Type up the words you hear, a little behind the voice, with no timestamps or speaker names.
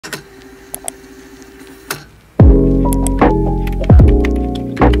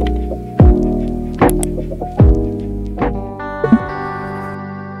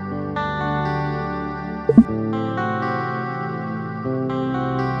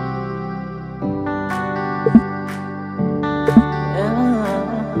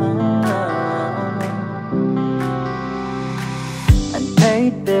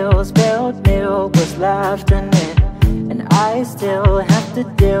to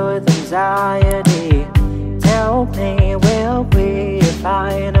deal with anxiety. Tell me, will we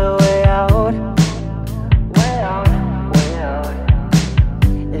find a way out? Way out, way out.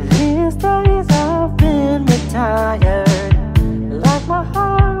 These days I've been retired, like my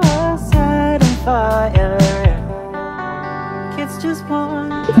heart was set on fire. Kids just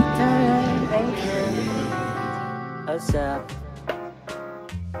want to take a sip.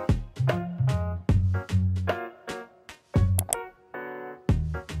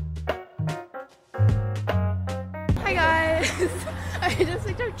 Hi guys! I just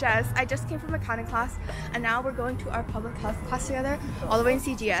picked up Jess. I just came from accounting class and now we're going to our public health class together all the way in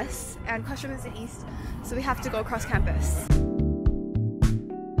CGS, and classroom is in East, so we have to go across campus.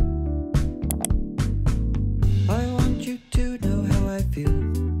 I want you to know how I feel.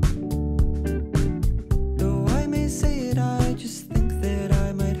 Though I may say it, I just think that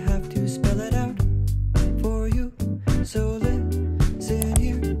I might have to spell it out for you. So listen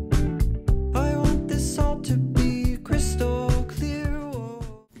here. I want this all to be crystal clear.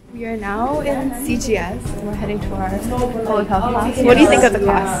 We are now in CGS and we're heading to our public health class. What do you think of the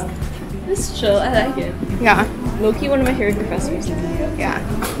class? It's chill, I like it. Yeah. Low-key one of my favorite professors. Yeah.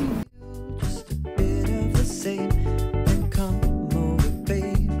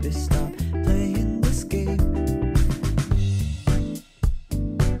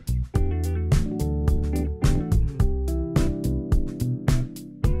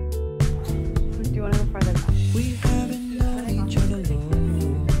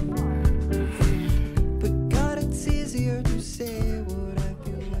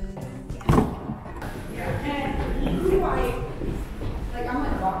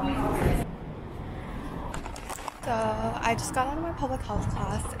 So I just got out of my public health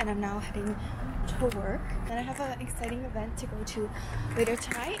class and I'm now heading to work. Then I have an exciting event to go to later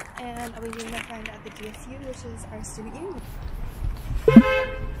tonight, and I'll be meeting my friend at the GSU, which is our student union.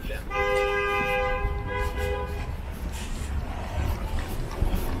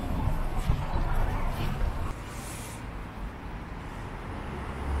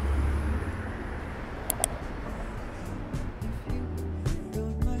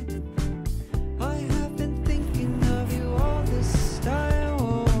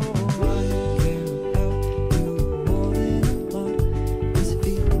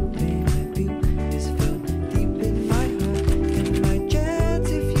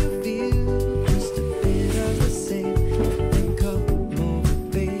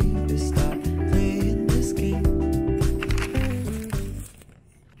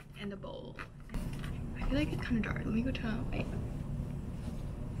 I feel like it's kind of dark. Let me go turn on the light.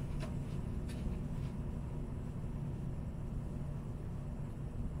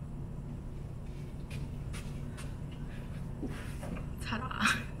 Ta-da!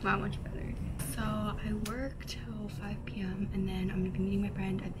 Wow, much better. So I work till 5 p.m. and then I'm gonna be meeting my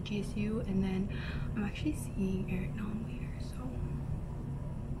friend at the GSU, and then I'm actually seeing Eric Nam later. So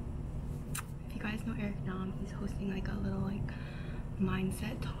if you guys know Eric Nam, he's hosting like a little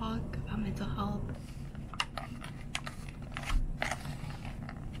mindset talk about mental health.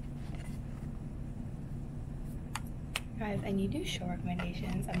 Guys, I need to do show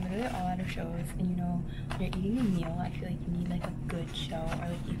recommendations. I'm literally all out of shows, and you know, when you're eating a meal, I feel like you need like a good show or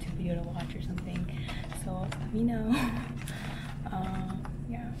like YouTube video to watch or something. So let me know.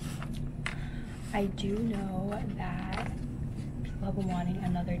 Yeah, I do know that people have been wanting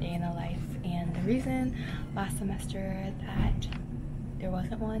another day in the life, and the reason last semester that there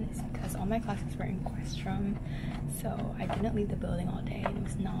wasn't one is because all my classes were in Questrom, so I didn't leave the building all day and it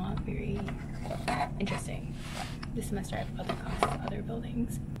was not very interesting. This semester I have other classes, other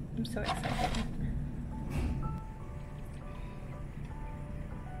buildings. I'm so excited.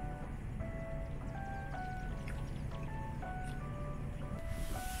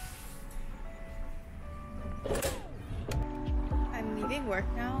 I'm leaving work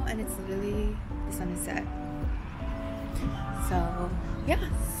now and it's literally the sun is set. So yes,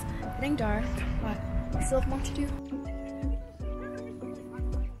 getting dark, but we still have more to do.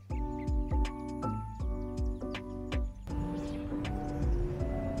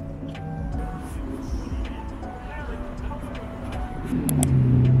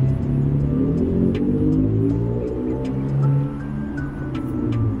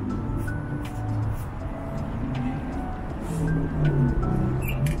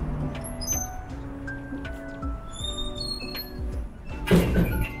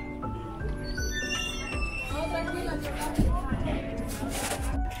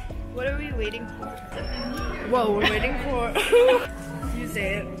 What are we waiting for? Whoa, we're waiting for... You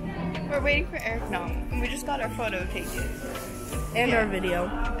say it. We're waiting for Eric Nam. And we just got our photo taken. And our video.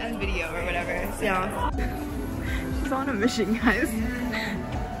 And video or whatever. So. Yeah. She's on a mission, guys.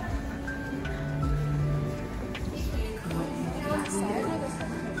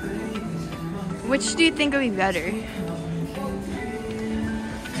 Which do you think would be better?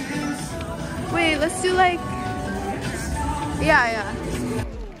 Wait, let's do like... Yeah.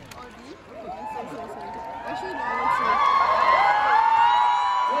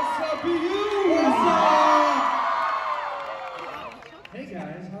 What's up, you? What's up? Hey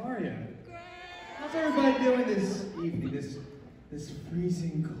guys, how are you? How's everybody doing this evening? This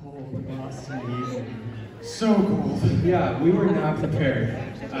freezing cold Boston evening. So cold. Yeah, we were not prepared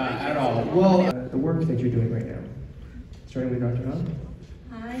at all. Well, the work that you're doing right now. Starting with Dr. Han.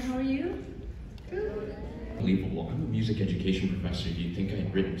 Hi, how are you? Good. Unbelievable. I'm a music education professor. You'd think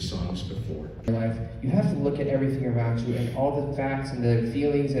I'd written songs before. In life, you have to look at everything around you and all the facts and the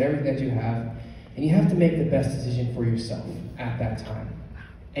feelings and everything that you have, and you have to make the best decision for yourself at that time.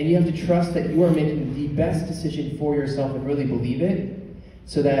 And you have to trust that you are making the best decision for yourself and really believe it,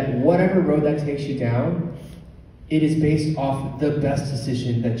 so that whatever road that takes you down, it is based off the best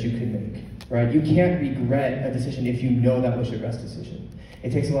decision that you can make, right? You can't regret a decision if you know that was your best decision.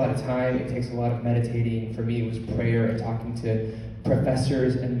 It takes a lot of time, it takes a lot of meditating. For me, it was prayer and talking to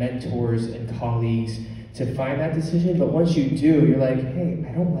professors and mentors and colleagues to find that decision. But once you do, you're like, hey,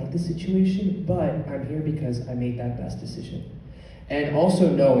 I don't like the situation, but I'm here because I made that best decision. And also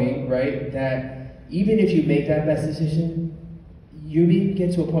knowing, right, that even if you make that best decision, you may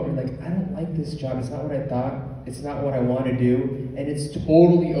get to a point where you're like, I don't like this job, it's not what I thought, it's not what I want to do, and it's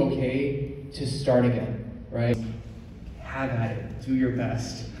totally okay to start again, right? Have at it, do your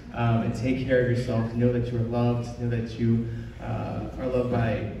best, and take care of yourself. Know that you are loved, know that you are loved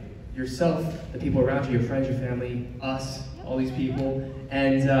by yourself, the people around you, your friends, your family, us, all these people,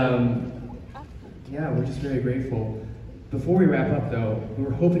 and yeah, we're just very grateful. Before we wrap up though, we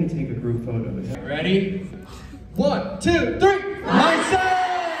were hoping to take a group photo. Ready? 1, 2, 3! Mindset!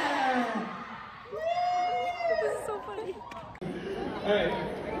 This is so funny. Alright.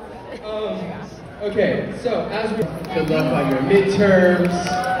 Okay, so as we good luck on your midterms.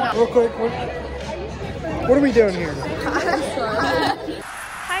 Real quick, what are we doing here?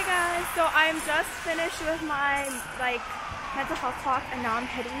 Hi guys, so I'm just finished with my mental health talk and now I'm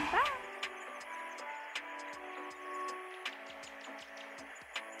heading back.